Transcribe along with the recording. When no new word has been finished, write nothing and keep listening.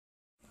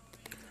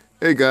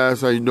Hey guys,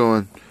 how you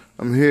doing?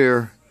 I'm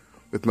here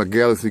with my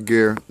Galaxy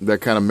gear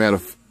that kind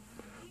of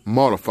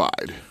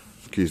modified.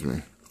 Excuse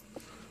me.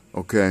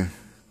 Okay.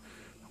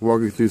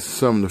 Walk you through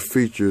some of the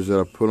features that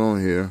I put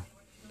on here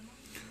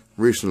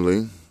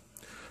recently.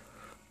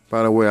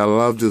 By the way, I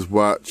love this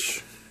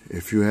watch.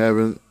 If you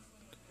haven't,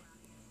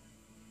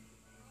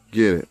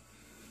 get it.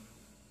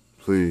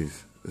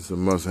 Please. It's a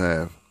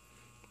must-have.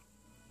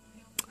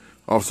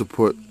 Also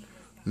put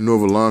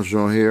Nova Launcher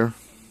on here,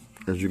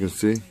 as you can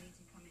see.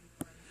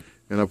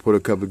 And I put a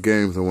couple of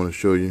games I want to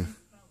show you.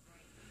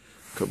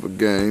 A couple of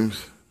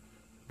games.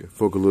 Get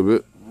focus a little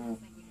bit.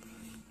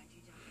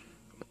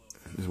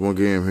 There's one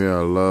game here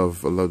I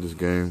love. I love this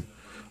game.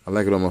 I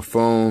like it on my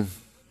phone.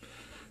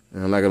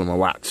 And I like it on my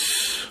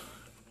watch.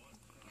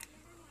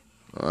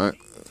 Alright.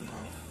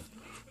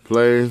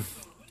 Play.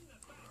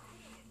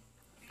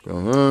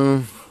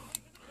 Going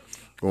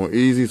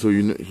easy so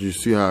you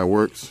see how it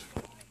works.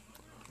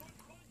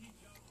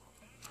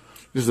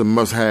 This is a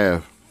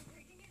must-have.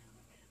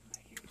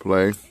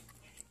 Play.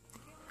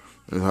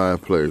 And how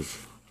it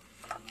plays.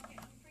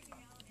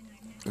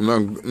 I'm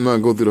not gonna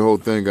go through the whole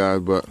thing,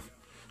 guys, but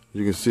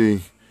you can see,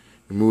 you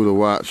move the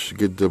watch,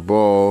 get the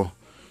ball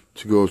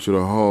to go to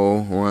the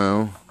hole,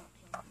 around.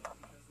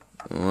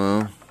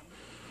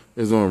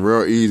 It's on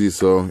real easy,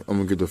 so I'm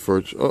gonna get the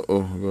first. Go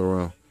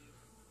around.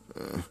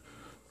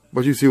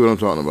 But you see what I'm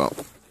talking about.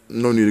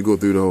 No need to go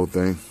through the whole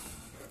thing.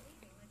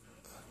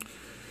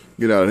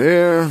 Get out of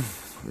here.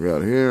 Get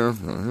out of here.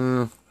 Down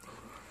here.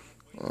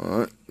 All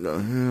right,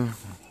 down here.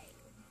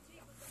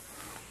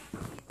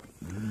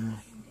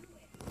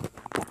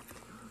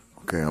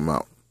 Okay, I'm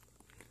out.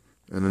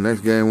 And the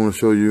next game I want to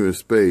show you is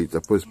spades. I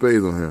put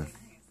spades on here.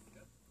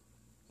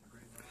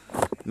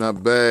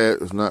 Not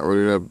bad. It's not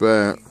really that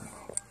bad.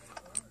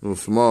 A little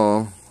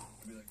small.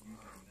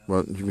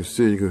 But you can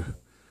see, you can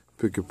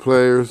pick your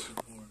players.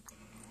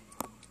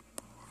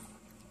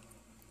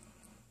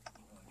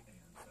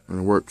 And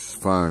it works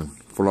fine.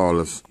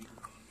 Flawless.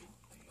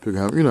 You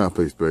know how to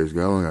play spades,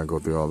 guys. I don't gotta go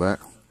through all that.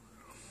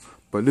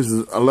 But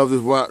I love this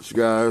watch,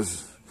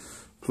 guys.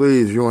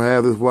 Please, if you don't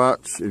have this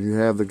watch, if you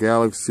have the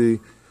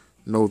Galaxy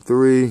Note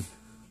 3,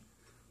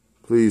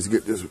 please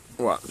get this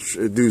watch.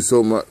 It do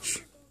so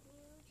much.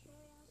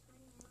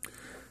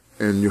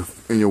 And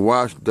your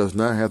watch does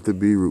not have to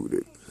be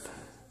rooted.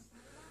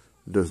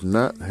 Does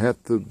not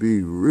have to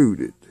be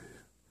rooted.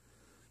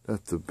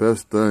 That's the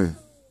best thing.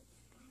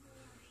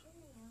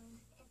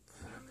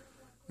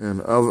 And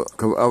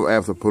couple other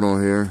apps I put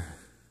on here,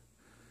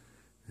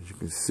 as you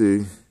can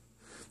see,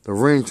 the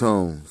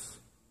ringtones.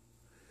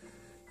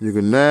 You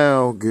can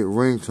now get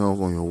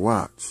ringtones on your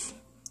watch.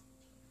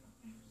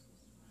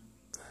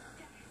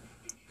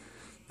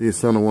 These are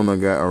some of the ones I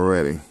got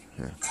already.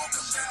 Yeah.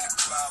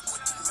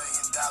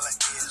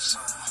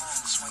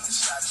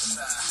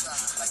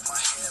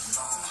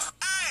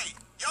 Hey,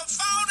 your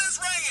phone is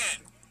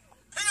ringing.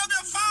 Pick up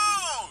your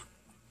phone.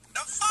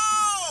 The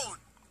phone.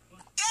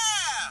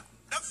 Yeah,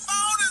 the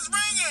phone is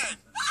ringing.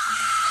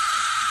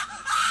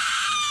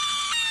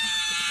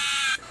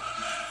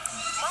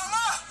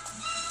 Mama.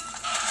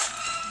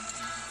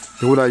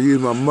 And what I use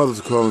my mother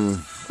to call me.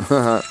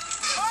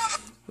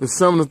 It's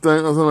some of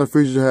the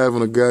features you have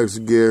on the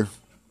Galaxy gear.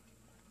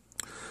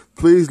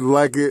 Please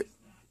like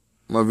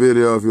my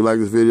video if you like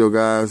this video,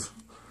 guys.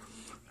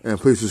 And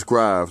please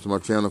subscribe to my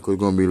channel because there's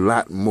going to be a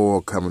lot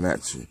more coming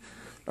at you.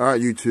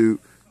 Alright, YouTube.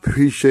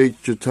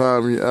 Appreciate your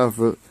time and your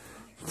effort.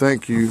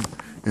 Thank you.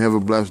 And have a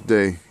blessed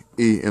day.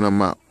 And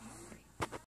I'm out.